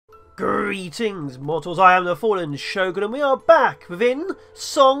Greetings, mortals. I am the Fallen Shogun, and we are back within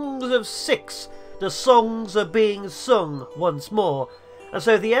Songs of SYX. The songs are being sung once more, and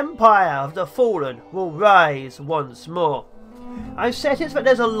so the Empire of the Fallen will rise once more. I've set it that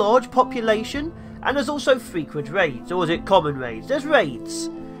there's a large population, and there's also frequent raids, or is it common raids? There's raids,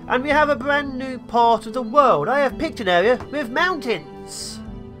 and we have a brand new part of the world. I have picked an area with mountains,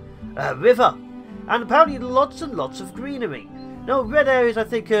 a river, and apparently lots and lots of greenery. Now, red areas I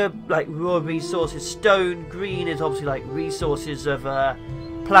think are like raw resources, stone. Green is obviously like resources of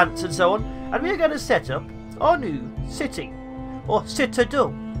plants and so on. And we're going to set up our new city, or citadel.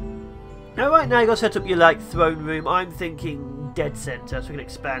 Now, right now you've got to set up your like throne room. I'm thinking dead centre, so we can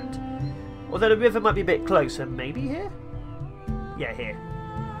expand. Although the river might be a bit closer, maybe here? Yeah, here.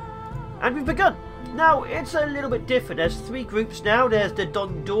 And we've begun. Now, it's a little bit different. There's three groups now. There's the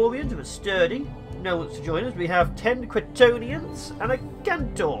Dondorians, who are sturdy. No one wants to join us. We have 10 Quitonians and a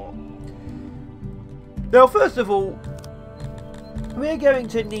Cantor. Now, first of all, we're going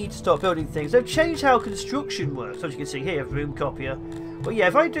to need to start building things. They've changed how construction works. As you can see here, room copier. But yeah,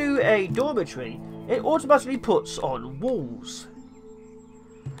 if I do a dormitory, it automatically puts on walls.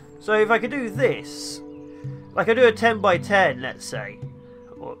 So if I could do this, like I do a 10 by 10, let's say,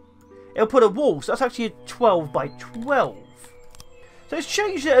 it'll put a wall. So that's actually a 12 by 12. So it's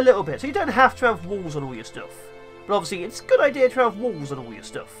changed it a little bit, so you don't have to have walls on all your stuff. But obviously it's a good idea to have walls on all your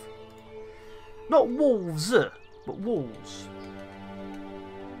stuff. Not wolves, but walls.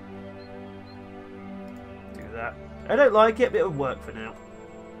 Do that. I don't like it, but it'll work for now.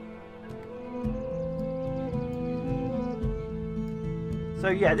 So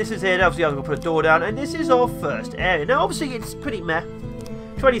yeah, this is it. Obviously I'm going to put a door down, and this is our first area. Now obviously it's pretty meh.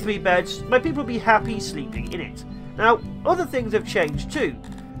 23 beds. My people will be happy sleeping in it. Now, other things have changed too.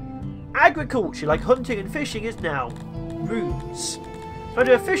 Agriculture, like hunting and fishing, is now rooms. So I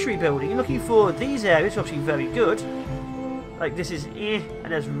do a fishery building, you're looking for these areas, obviously very good. Like this is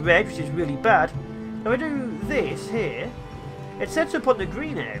and there's red, which is really bad. Now I do this here, it sets up on the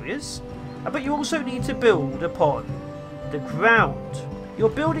green areas, but you also need to build upon the ground. Your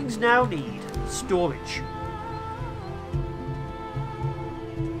buildings now need storage.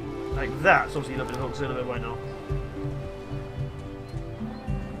 Like that, it's obviously a little bit of a right now.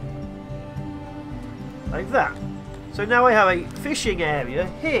 Like that. So now I have a fishing area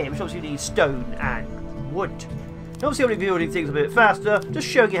here, which obviously needs stone and wood. And obviously I'm going to be building things a bit faster, just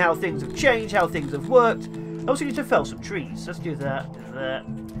showing you how things have changed, how things have worked. I also need to fell some trees. Let's do that, do that.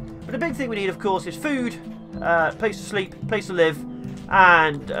 But the big thing we need, of course, is food, place to sleep, place to live,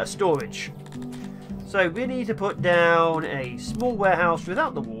 and storage. So we need to put down a small warehouse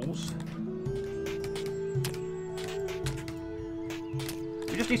without the walls.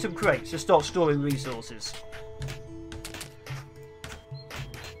 We just need some crates to start storing resources.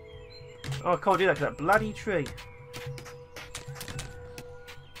 Oh, I can't do that because that bloody tree.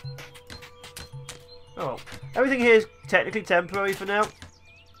 Oh, everything here is technically temporary for now.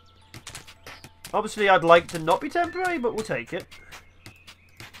 Obviously, I'd like to not be temporary, but we'll take it.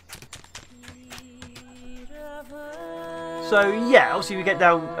 So, yeah, obviously we get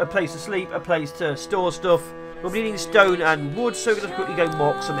down a place to sleep, a place to store stuff. We'll be needing stone and wood, so we're going to quickly go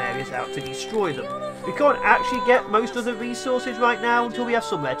mark some areas out to destroy them. We can't actually get most of the resources right now until we have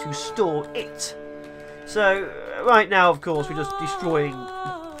somewhere to store it. So, right now, of course, we're just destroying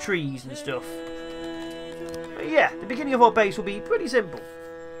trees and stuff. But yeah, the beginning of our base will be pretty simple.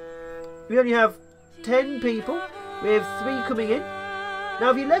 We only have 10 people, with 3 coming in.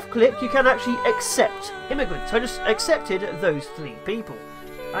 Now, if you left-click, you can actually accept immigrants. So I just accepted those 3 people.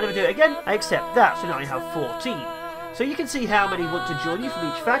 I never do it again, I accept that, so now I have 14. So you can see how many want to join you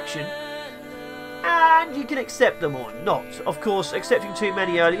from each faction, and you can accept them or not. Of course, accepting too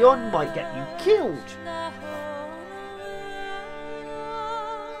many early on might get you killed.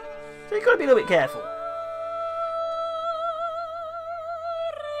 So you've got to be a little bit careful.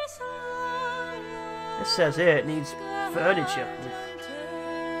 It says here it needs furniture.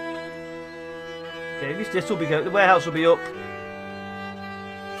 Okay, at least this will be going, the warehouse will be up.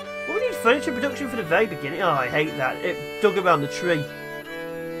 Well, we need furniture production for the very beginning. Oh, I hate that. It dug around the tree.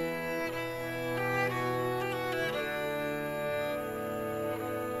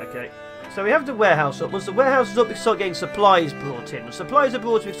 Okay, so we have the warehouse up. Once the warehouse is up, we start getting supplies brought in. When supplies are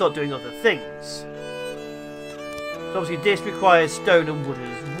brought in, we start doing other things. So obviously this requires stone and wood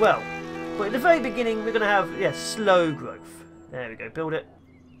as well. But in the very beginning, we're going to have, yeah, slow growth. There we go, build it.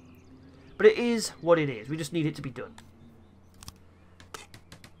 But it is what it is. We just need it to be done.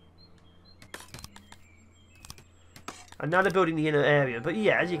 And now they're building the inner area. But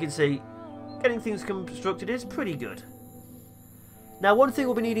yeah, as you can see, getting things constructed is pretty good. Now, one thing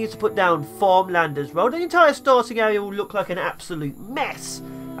we'll be needing is to put down farmland as well. The entire starting area will look like an absolute mess.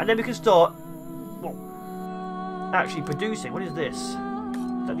 And then we can start, well, actually producing. What is this? Is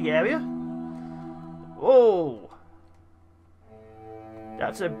that the area? Oh!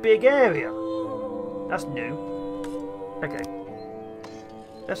 That's a big area. That's new. Okay.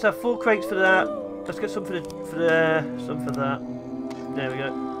 Let's have 4 crates for that. Let's get some for some for that. There we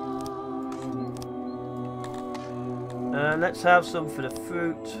go. Let's have some for the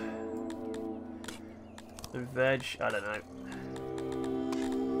fruit. The veg, I don't know.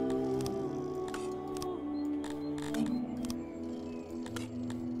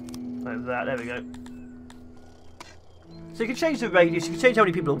 Like that, there we go. So you can change the radius, you can change how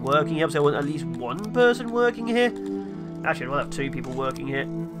many people are working here. So I want at least 1 person working here. Actually, I'll have 2 people working here.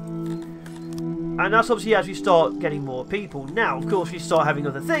 And that's obviously as we start getting more people. Now, of course, we start having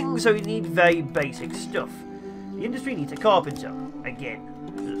other things, so we need very basic stuff. The industry needs a carpenter. Again.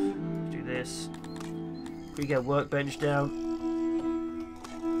 Let's do this. We get a workbench down.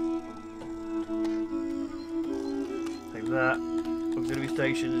 Like that. Auxiliary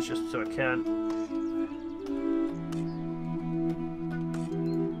stations, just so I can.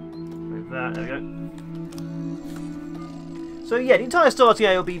 Like that, there we go. So yeah, the entire starting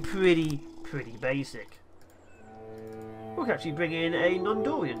area will be pretty basic. We can actually bring in a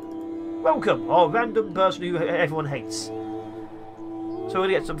non-Dorian. Welcome, our random person who everyone hates. So we're going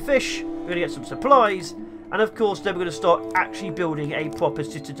to get some fish, we're going to get some supplies, and of course then we're going to start actually building a proper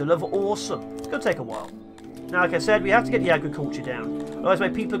citadel of awesome. It's going to take a while. Now, like I said, we have to get the agriculture down, otherwise my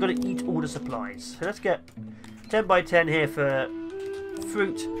people are going to eat all the supplies. So let's get 10 by 10 here for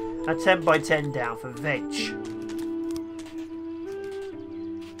fruit, and 10 by 10 down for veg.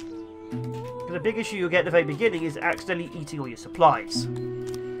 The big issue you'll get at the very beginning is accidentally eating all your supplies.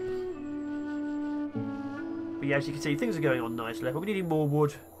 But yeah, as you can see, things are going on nicely. We're needing more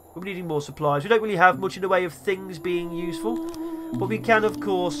wood. We're needing more supplies. We don't really have much in the way of things being useful. But we can, of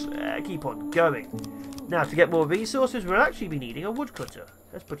course, keep on going. Now, to get more resources, we'll actually be needing a woodcutter.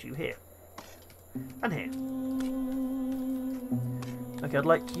 Let's put you here. And here. Okay, I'd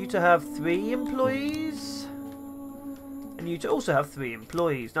like you to have 3 employees. And you to also have 3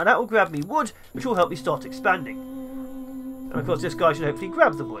 employees. Now that will grab me wood, which will help me start expanding. And of course this guy should hopefully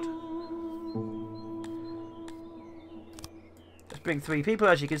grab the wood. Let's bring 3 people.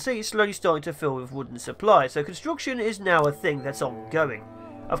 As you can see, it's slowly starting to fill with wooden supplies. So construction is now a thing that's ongoing.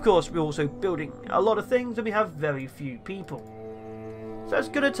 Of course, we're also building a lot of things and we have very few people. So it's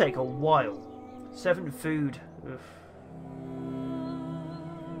going to take a while. 7 food. Oof.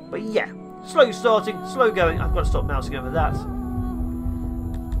 But yeah. Slow starting, slow going. I've got to stop mousing over that.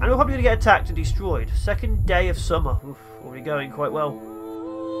 And we're probably going to get attacked and destroyed. 2nd day of summer. Oof, already going quite well.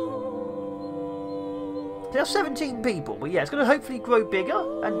 There are 17 people, but yeah, it's going to hopefully grow bigger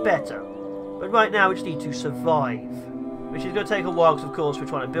and better. But right now we just need to survive. Which is going to take a while because of course we're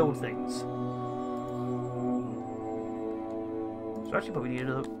trying to build things. So actually probably need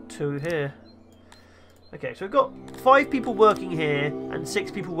another 2 here. Okay, so we've got 5 people working here and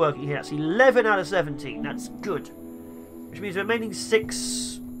 6 people working here. That's 11 out of 17. That's good. Which means the remaining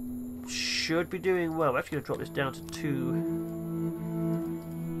 6 should be doing well. We're actually going to drop this down to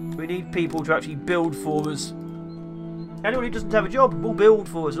 2. We need people to actually build for us. Anyone who doesn't have a job will build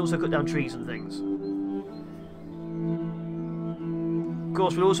for us and also cut down trees and things. Of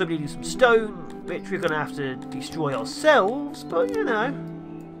course, we'll also be needing some stone, which we're going to have to destroy ourselves, but you know.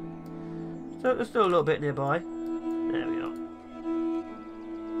 So there's still a little bit nearby. There we are.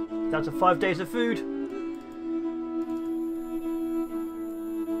 Down to 5 days of food.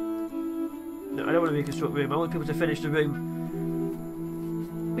 No, I don't want to reconstruct the room. I want people to finish the room.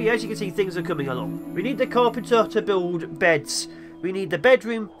 But yeah, as you can see, things are coming along. We need the carpenter to build beds. We need the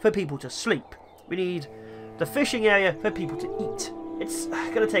bedroom for people to sleep. We need the fishing area for people to eat. It's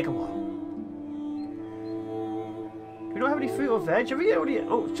going to take a while. We don't have any fruit or veg. Have we already?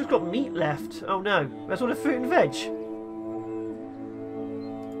 Oh, it's just got meat left. Oh no, that's all the fruit and veg.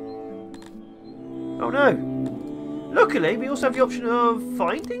 Oh no. Luckily, we also have the option of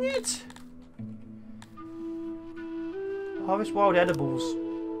finding it. Harvest wild edibles.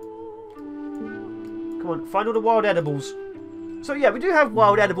 Come on, find all the wild edibles. So yeah, we do have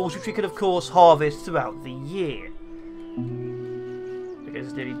wild edibles which we can of course harvest throughout the year. Okay,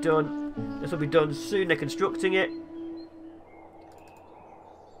 it's nearly done. This will be done soon. They're constructing it.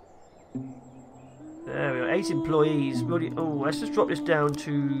 There we are, 8 employees. Oh, let's just drop this down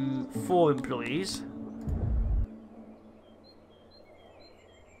to 4 employees.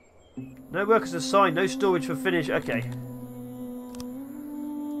 No workers assigned, no storage for finish. Okay.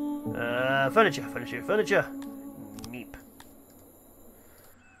 Furniture. Meep.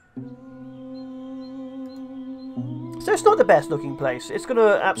 So it's not the best looking place. It's going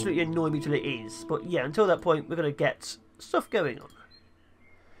to absolutely annoy me till it is. But yeah, until that point, we're going to get stuff going on.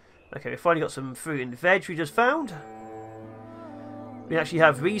 Okay, we finally got some fruit and veg we just found. We actually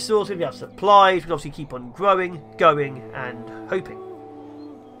have resources, we have supplies, we can obviously keep on growing, going, and hoping.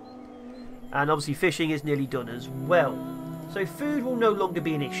 And obviously fishing is nearly done as well. So food will no longer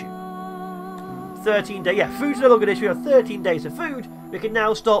be an issue. 13 days, yeah, food's no longer an issue. We have 13 days of food. We can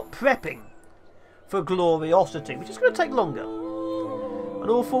now start prepping for gloriosity, which is going to take longer. An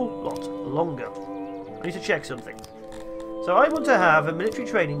awful lot longer. I need to check something. So I want to have a military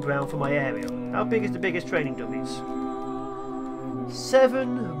training ground for my area. How big is the biggest training dummies?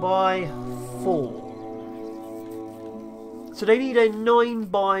 7 by 4. So they need a 9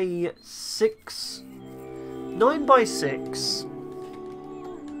 by 6. 9 by 6.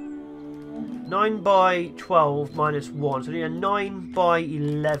 9 by 12 minus 1. So they need a 9 by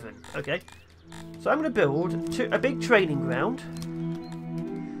 11. Okay. So I'm going to build a big training ground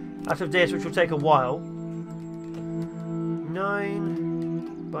out of this, which will take a while.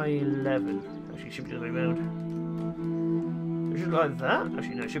 9 by 11. Actually, it should be the other way around. It should like that.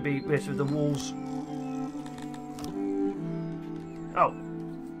 Actually, no, it should be with the walls. Oh.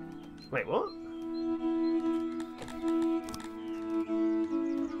 Wait, what?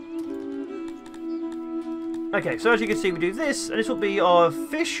 Okay, so as you can see, we do this, and this will be our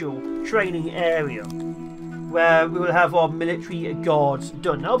official training area, where we will have our military guards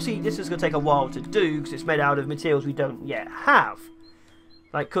done. Now, obviously, this is going to take a while to do, because it's made out of materials we don't yet have,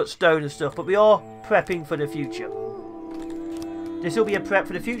 like cut stone and stuff, but we are prepping for the future. This will be a prep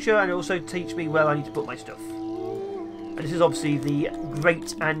for the future, and it'll also teach me where I need to put my stuff. And this is obviously the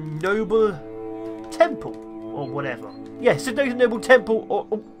great and noble temple, or whatever. Yes, the noble temple,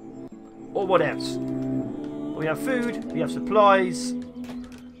 or what else. We have food, we have supplies.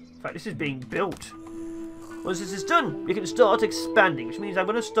 In fact, this is being built. Once this is done, we can start expanding, which means I'm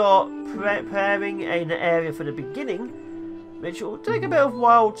going to start preparing an area for the beginning, which will take a bit of a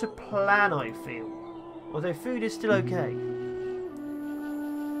while to plan, I feel. Although food is still okay.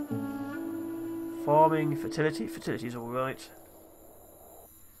 Farming, fertility. Fertility is alright.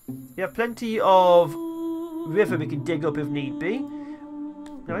 We have plenty of river we can dig up if need be.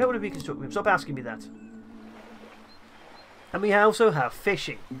 No, I don't want to reconstruct them. Stop asking me that. And we also have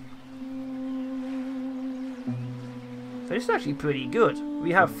fishing. So this is actually pretty good.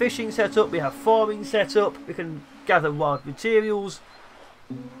 We have fishing set up, we have farming set up, we can gather wild materials.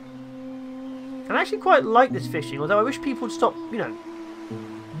 And I actually quite like this fishing, although I wish people would stop, you know,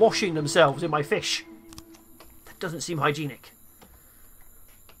 washing themselves in my fish. That doesn't seem hygienic.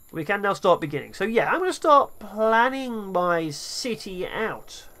 We can now start beginning. So yeah, I'm going to start planning my city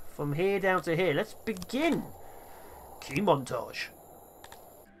out. From here down to here. Let's begin. Key montage.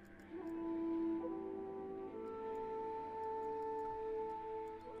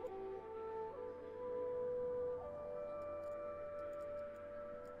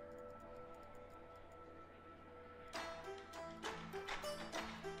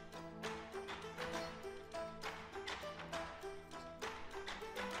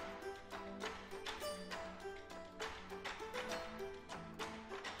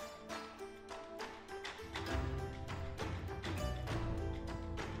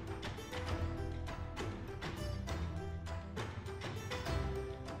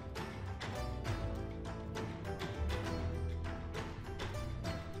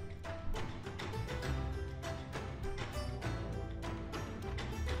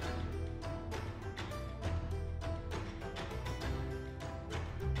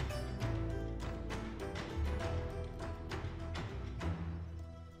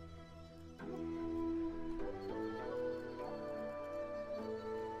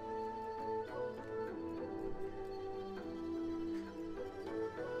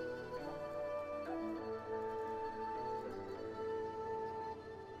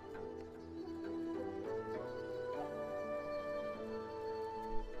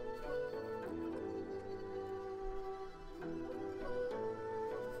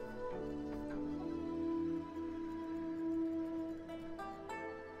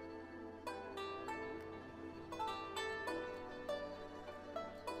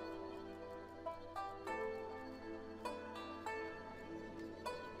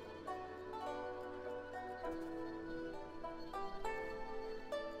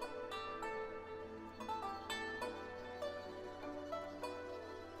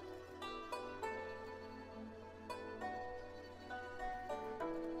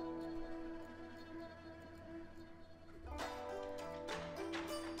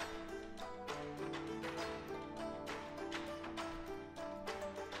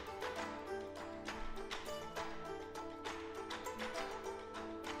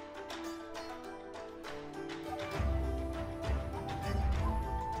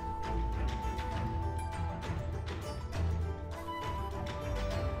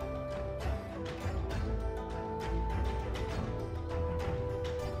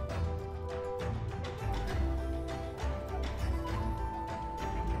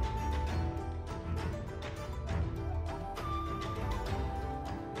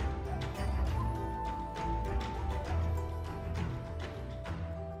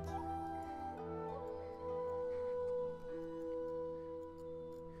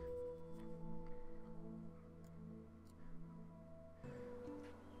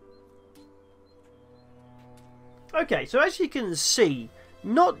 Okay, so as you can see,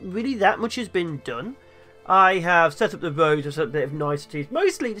 not really that much has been done. I have set up the roads, I've set up a bit of niceties.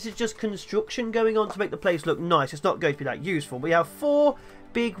 Mostly this is just construction going on to make the place look nice. It's not going to be that useful. We have 4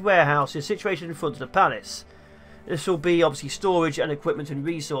 big warehouses situated in front of the palace. This will be obviously storage and equipment and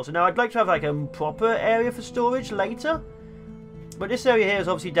resources. Now I'd like to have like a proper area for storage later. But this area here is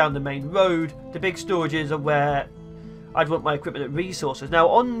obviously down the main road. The big storages are where I'd want my equipment and resources. Now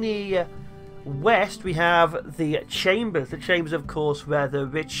on the west we have the chambers. The chambers, of course, where the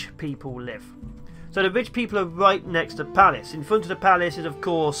rich people live. So the rich people are right next to the palace. In front of the palace is, of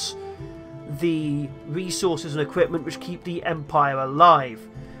course, the resources and equipment which keep the empire alive.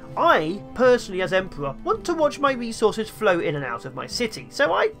 I, personally, as emperor, want to watch my resources flow in and out of my city.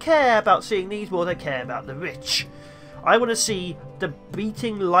 So I care about seeing these more than I care about the rich. I want to see the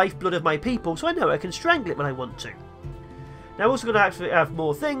beating lifeblood of my people so I know I can strangle it when I want to. Now I'm also going to actually have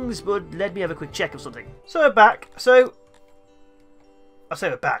more things, but let me have a quick check of something. So we're back. I say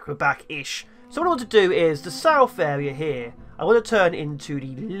we're back. We're back-ish. So what I want to do is the south area here, I want to turn into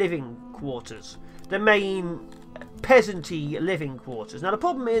the living quarters. The main peasanty living quarters. Now the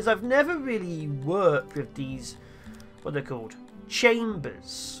problem is I've never really worked with these, what they're called,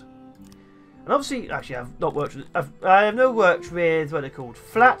 chambers. And obviously, actually I've not worked with, I have never worked with what they're called,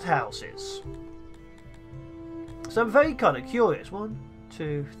 flat houses. So I'm very kind of curious. 1,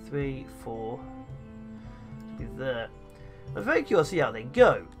 2, 3, 4. There. I'm very curious to see how they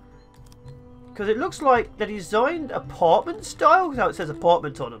go. Because it looks like they're designed apartment style, because how it says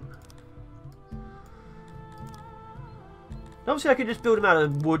apartment on them. Obviously I could just build them out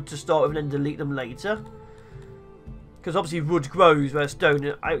of wood to start with and then delete them later. Because obviously wood grows where stone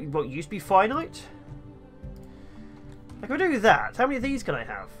what used to be finite. Like if I do that, how many of these can I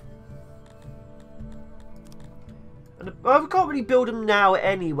have? And I can't really build them now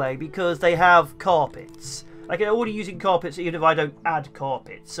anyway because they have carpets. Like they're already using carpets even if I don't add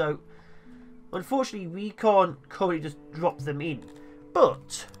carpets. So unfortunately we can't currently just drop them in.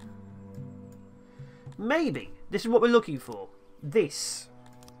 But maybe this is what we're looking for. This.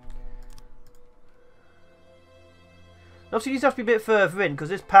 Obviously these have to be a bit further in because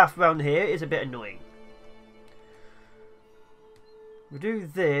this path around here is a bit annoying. We do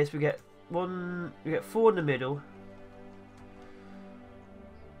this, we get 4 in the middle.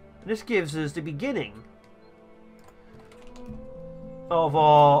 And this gives us the beginning of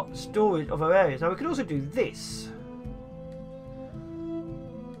our storage of our areas. Now we can also do this.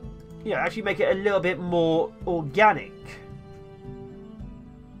 Yeah, actually make it a little bit more organic.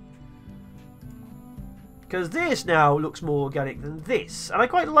 Because this now looks more organic than this. And I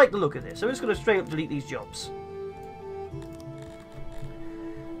quite like the look of this. So I'm just going to straight up delete these jobs.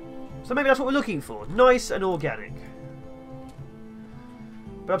 So maybe that's what we're looking for. Nice and organic.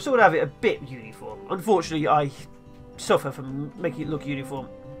 But I'm still going to have it a bit uniform. Unfortunately, I suffer from making it look uniform.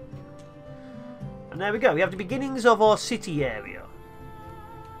 And there we go. We have the beginnings of our city area.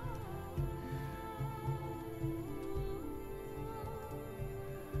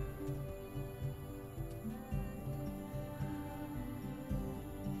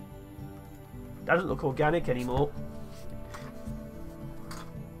 Doesn't look organic anymore.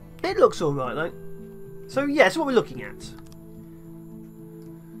 It looks alright though. So yeah, that's what we're looking at.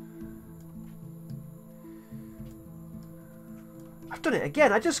 I've done it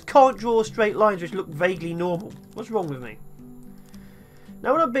again. I just can't draw straight lines which look vaguely normal. What's wrong with me?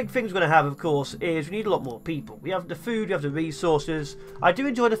 Now one of the big things we're going to have, of course, is we need a lot more people. We have the food, we have the resources. I do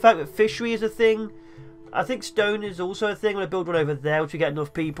enjoy the fact that fishery is a thing. I think stone is also a thing. I'm going to build one over there which we get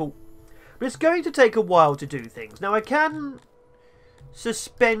enough people. But it's going to take a while to do things. Now I can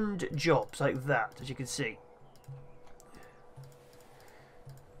suspend jobs like that, as you can see.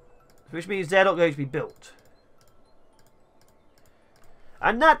 Which means they're not going to be built.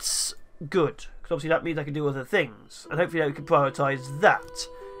 And that's good. Because obviously that means I can do other things. And hopefully we can prioritise that.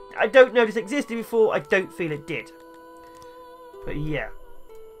 I don't know this existed before. I don't feel it did. But yeah.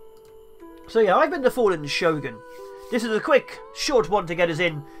 So yeah, I've been the Fallen Shogun. This is a quick, short one to get us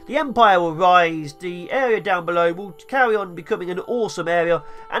in. The Empire will rise, the area down below will carry on becoming an awesome area,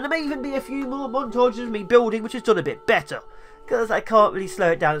 and there may even be a few more montages of me building, which is done a bit better, because I can't really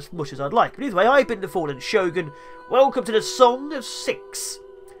slow it down as much as I'd like. But either way, I've been the Fallen Shogun. Welcome to the Song of SYX.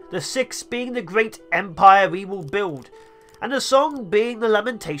 The SYX being the great empire we will build, and the song being the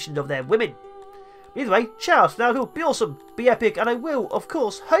lamentation of their women. Either way, ciao, now it'll be awesome, be epic, and I will, of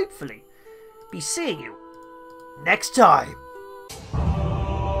course, hopefully, be seeing you next time.